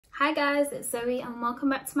Hi guys, it's Zoe and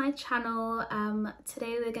welcome back to my channel.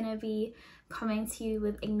 Today we're going to be coming to you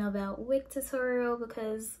with another wig tutorial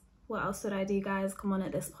because what else would I do, guys? Come on,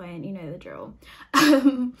 at this point, you know the drill.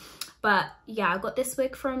 But yeah, I got this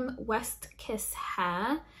wig from West Kiss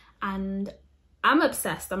Hair and I'm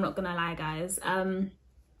obsessed, I'm not gonna lie, guys.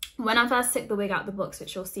 When I first took the wig out the box,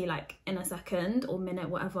 which you'll see like in a second or minute,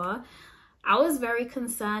 whatever, I was very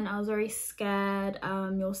concerned, I was very scared.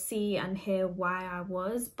 You'll see and hear why I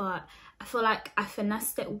was, but I feel like I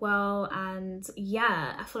finessed it well. And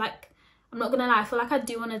yeah, I feel like, I'm not gonna lie, I feel like I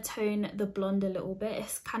do want to tone the blonde a little bit.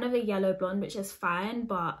 It's kind of a yellow blonde, which is fine,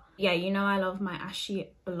 but yeah, you know I love my ashy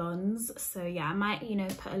blondes, so yeah, I might, you know,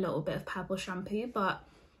 put a little bit of purple shampoo, but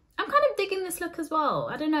I'm kind of digging this look as well.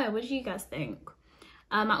 I don't know, what do you guys think?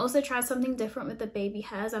 I also tried something different with the baby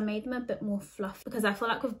hairs. I made them a bit more fluffy because I feel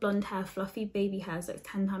like with blonde hair, fluffy baby hairs looks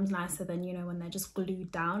 10 times nicer than, you know, when they're just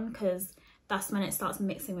glued down, because that's when it starts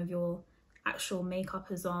mixing with your actual makeup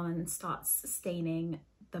as well and starts staining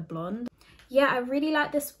the blonde. Yeah, I really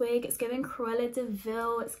like this wig. It's giving Cruella de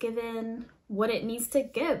Vil. It's giving what it needs to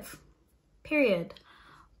give, period.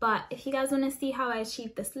 But if you guys want to see how I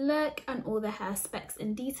achieved this look and all the hair specs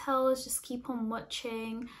and details, just keep on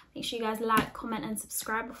watching. Make sure you guys like, comment and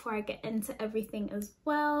subscribe before I get into everything as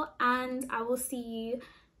well. And I will see you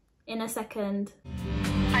in a second.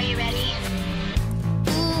 Are you ready?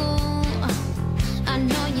 Ooh, I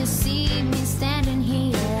know you see me standing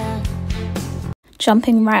here.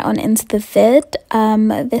 Jumping right on into the vid.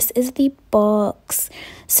 This is the box.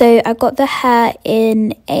 So I got the hair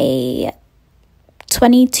in a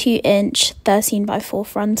 22-inch 13x4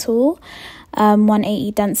 frontal,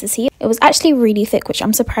 180 density. It was actually really thick, which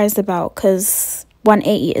I'm surprised about because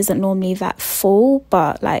 180 isn't normally that full,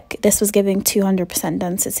 but like this was giving 200%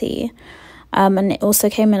 density. And it also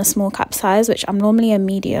came in a small cap size, which I'm normally a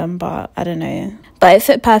medium, but I don't know, but it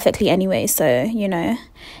fit perfectly anyway, so you know,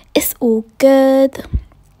 it's all good.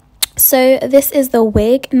 So this is the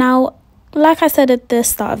wig. Now, like I said at the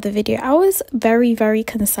start of the video, I was very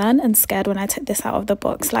concerned and scared when I took this out of the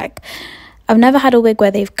box. Like, I've never had a wig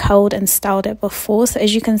where they've curled and styled it before, so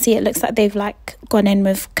as you can see, it looks like they've like gone in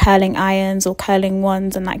with curling irons or curling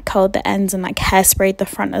wands and like curled the ends and like hairsprayed the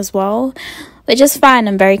front as well, which is fine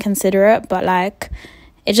and very considerate, but like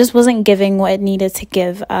it just wasn't giving what it needed to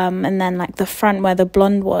give. And then like the front where the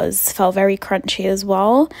blonde was felt very crunchy as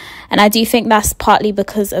well, and I do think that's partly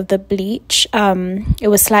because of the bleach. It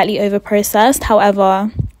was slightly over processed.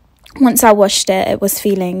 However, once I washed it, it was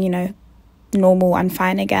feeling, you know, normal and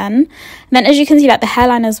fine again. And then as you can see, like the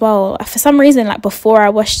hairline as well, for some reason, like before I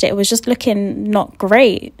washed it, it was just looking not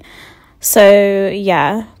great. So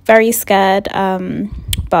yeah, very scared,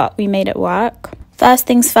 but we made it work. First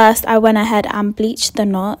things first, I went ahead and bleached the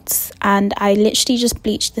knots, and I literally just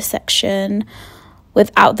bleached the section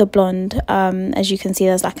without the blonde. As you can see,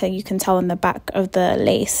 there's like you can tell in the back of the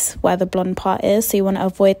lace where the blonde part is, so you want to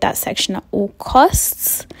avoid that section at all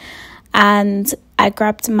costs. And I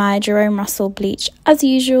grabbed my Jerome Russell bleach as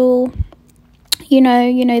usual, you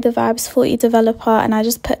know the vibes, 40 developer, and I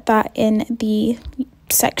just put that in the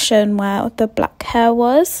section where the black hair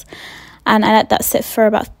was. And I let that sit for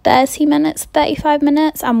about 35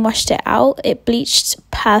 minutes and washed it out. It bleached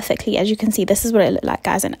perfectly. As you can see, this is what it looked like,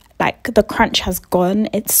 guys, and like the crunch has gone.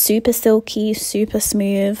 It's super silky, super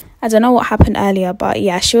smooth. I don't know what happened earlier, but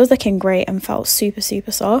yeah, she was looking great and felt super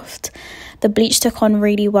soft. The bleach took on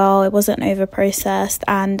really well. It wasn't over processed,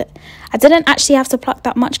 and I didn't actually have to pluck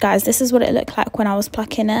that much, guys. This is what it looked like when I was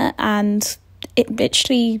plucking it, and it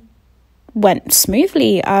literally went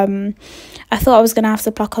smoothly. I thought I was gonna have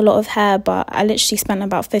to pluck a lot of hair, but I literally spent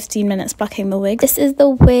about 15 minutes plucking the wig. This is the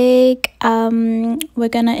wig. We're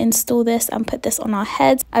gonna install this and put this on our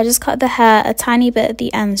heads. I just cut the hair a tiny bit at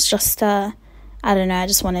the ends, just I don't know, I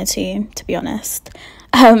just wanted to be honest.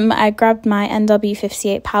 I grabbed my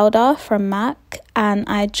NW58 powder from MAC and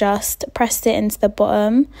I just pressed it into the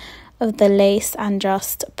bottom of the lace and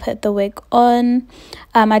just put the wig on.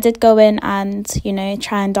 I did go in and, you know,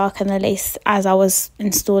 try and darken the lace as I was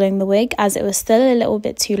installing the wig, as it was still a little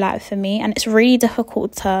bit too light for me, and it's really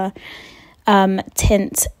difficult to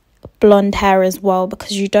tint blonde hair as well,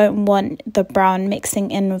 because you don't want the brown mixing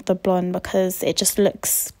in with the blonde because it just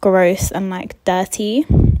looks gross and like dirty.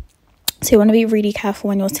 So you want to be really careful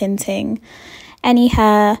when you're tinting any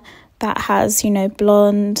hair that has, you know,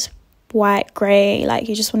 blonde, white, grey, like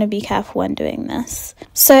you just want to be careful when doing this.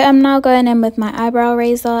 So I'm now going in with my eyebrow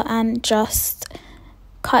razor and just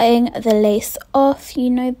cutting the lace off, you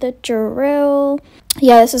know the drill.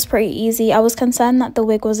 Yeah, this is pretty easy. I was concerned that the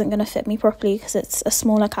wig wasn't going to fit me properly because it's a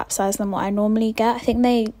smaller cap size than what I normally get. I think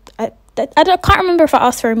can't remember if I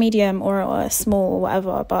asked for a medium or a small or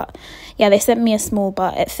whatever, but yeah, they sent me a small,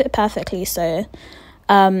 but it fit perfectly. So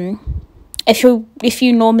if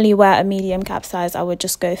you normally wear a medium cap size, I would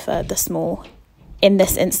just go for the small in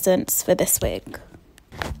this instance for this wig.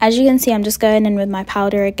 As you can see, I'm just going in with my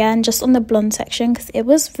powder again, just on the blonde section, because it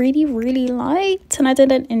was really, really light and I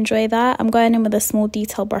didn't enjoy that. I'm going in with a small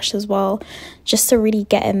detail brush as well, just to really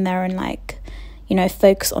get in there and, like, you know,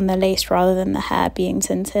 focus on the lace rather than the hair being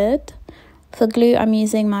tinted. For glue, I'm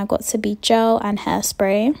using my Got To Be gel and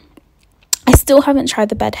hairspray. I still haven't tried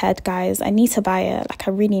the bed head, guys. I need to buy it. Like,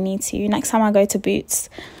 I really need to. Next time I go to Boots,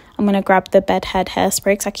 I'm going to grab the bed head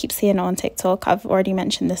hairspray, because I keep seeing it on TikTok. I've already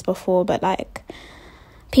mentioned this before, but, like,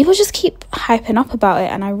 people just keep hyping up about it,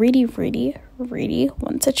 and I really, really, really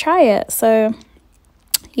want to try it. So,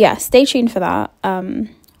 yeah, stay tuned for that.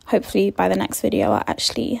 Hopefully, by the next video, I'll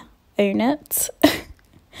actually own it.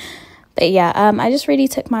 But yeah, I just really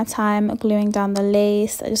took my time gluing down the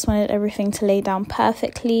lace. I just wanted everything to lay down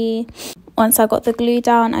perfectly. Once I got the glue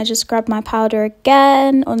down, I just grabbed my powder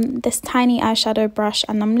again on this tiny eyeshadow brush,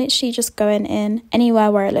 and I'm literally just going in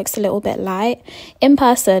anywhere where it looks a little bit light. In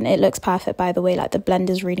person, it looks perfect, by the way. Like, the blend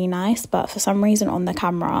is really nice, but for some reason on the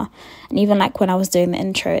camera, and even like when I was doing the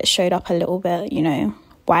intro, it showed up a little bit, you know,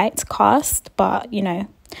 white cast, but you know,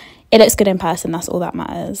 it looks good in person. That's all that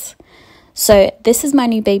matters. So this is my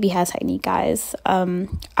new baby hair technique, guys.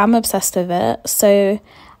 I'm obsessed with it. So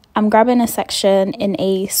I'm grabbing a section in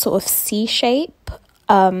a sort of C shape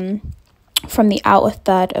from the outer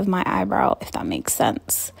third of my eyebrow, if that makes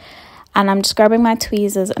sense. And I'm just grabbing my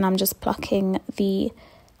tweezers and I'm just plucking the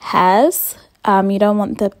hairs. You don't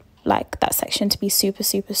want that section to be super,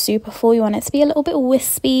 super, super full. You want it to be a little bit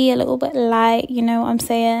wispy, a little bit light, you know what I'm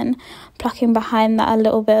saying? Plucking behind that a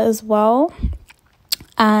little bit as well.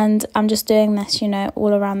 And I'm just doing this, you know,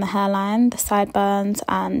 all around the hairline, the sideburns,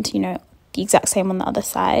 and, you know, the exact same on the other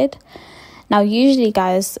side. Now, usually,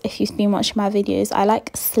 guys, if you've been watching my videos, I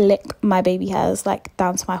like slick my baby hairs like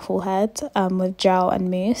down to my forehead with gel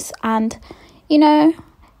and mousse. And, you know,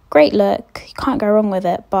 great look. You can't go wrong with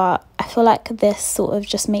it. But I feel like this sort of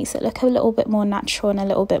just makes it look a little bit more natural and a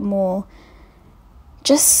little bit more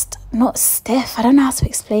just not stiff. I don't know how to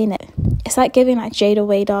explain it. It's like giving like Jada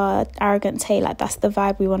Wader, Arrogant Tay. Like, that's the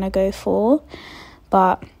vibe we want to go for.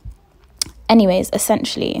 But anyways,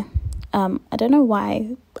 essentially, I don't know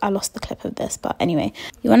why I lost the clip of this, but anyway,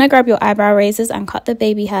 you want to grab your eyebrow razors and cut the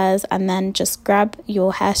baby hairs, and then just grab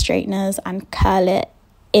your hair straighteners and curl it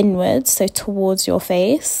inwards, so towards your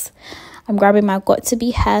face. I'm grabbing my Got To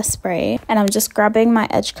Be hairspray, and I'm just grabbing my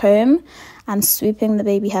edge comb and swooping the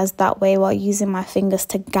baby hairs that way while using my fingers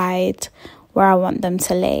to guide where I want them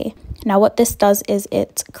to lay. Now, what this does is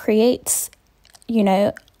it creates, you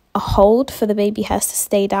know, a hold for the baby hairs to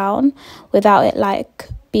stay down without it like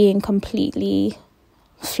being completely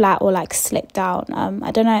flat or like slicked down.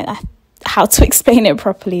 I don't know how to explain it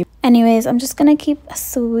properly. Anyways, I'm just gonna keep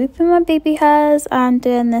swooping my baby hairs and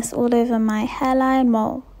doing this all over my hairline.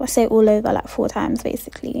 Well, I say all over, like 4 times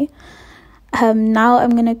basically. Now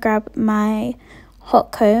I'm gonna grab my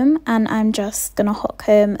hot comb and I'm just gonna hot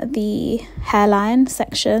comb the hairline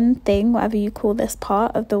section thing, whatever you call this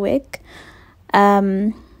part of the wig.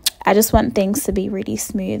 I just want things to be really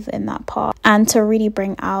smooth in that part and to really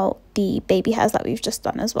bring out the baby hairs that we've just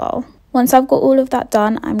done as well. Once I've got all of that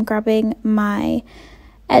done, I'm grabbing my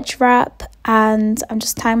edge wrap and I'm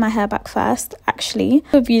just tying my hair back first. Actually,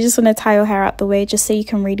 if you just want to tie your hair out the way just so you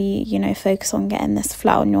can really, you know, focus on getting this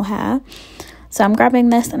flat on your hair. So I'm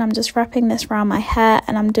grabbing this and I'm just wrapping this around my hair,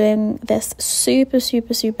 and I'm doing this super,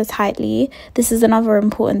 super, super tightly. This is another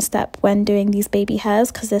important step when doing these baby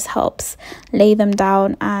hairs, because this helps lay them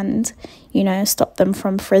down and, you know, stop them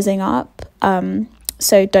from frizzing up.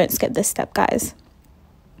 So don't skip this step, guys.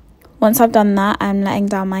 Once I've done that, I'm letting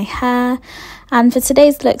down my hair. And for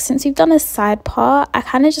today's look, since we've done a side part, I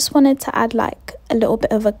kind of just wanted to add like a little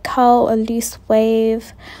bit of a curl, a loose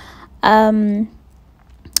wave.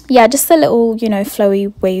 Yeah, just a little, you know,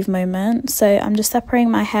 flowy wave moment. So I'm just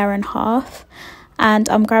separating my hair in half and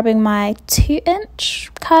I'm grabbing my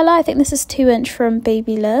 2-inch curler. I think this is 2-inch from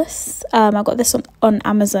Babyliss. I got this on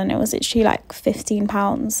Amazon. It was literally like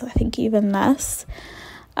 £15, I think even less.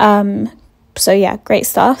 So yeah, great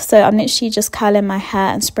stuff. So I'm literally just curling my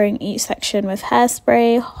hair and spraying each section with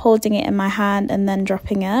hairspray, holding it in my hand and then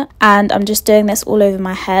dropping it. And I'm just doing this all over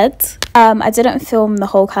my head. I didn't film the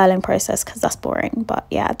whole curling process because that's boring. But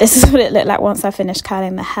yeah, this is what it looked like once I finished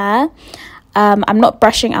curling the hair. I'm not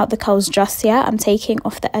brushing out the curls just yet. I'm taking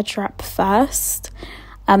off the edge wrap first.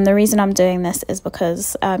 The reason I'm doing this is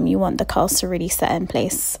because you want the curls to really set in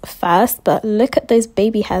place first. But look at those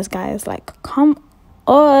baby hairs, guys. Like, come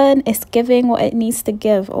on. It's giving what it needs to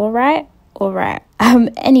give. All right.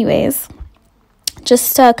 Anyways,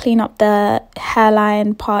 just to clean up the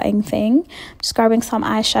hairline parting thing, I'm just grabbing some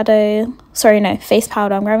eyeshadow, face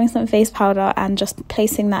powder. I'm grabbing some face powder and just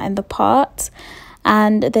placing that in the part,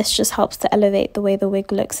 and this just helps to elevate the way the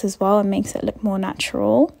wig looks as well and makes it look more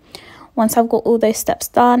natural. Once I've got all those steps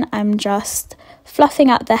done, I'm just fluffing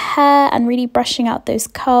out the hair and really brushing out those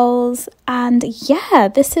curls. And yeah,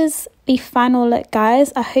 this is the final look,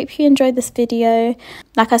 guys. I hope you enjoyed this video.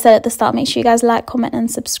 Like I said at the start, make sure you guys like, comment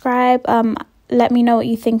and subscribe. Let me know what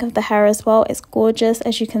you think of the hair as well. It's gorgeous.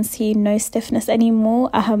 As you can see, no stiffness anymore.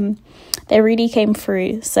 They really came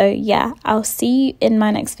through. So yeah, I'll see you in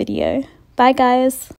my next video. Bye guys.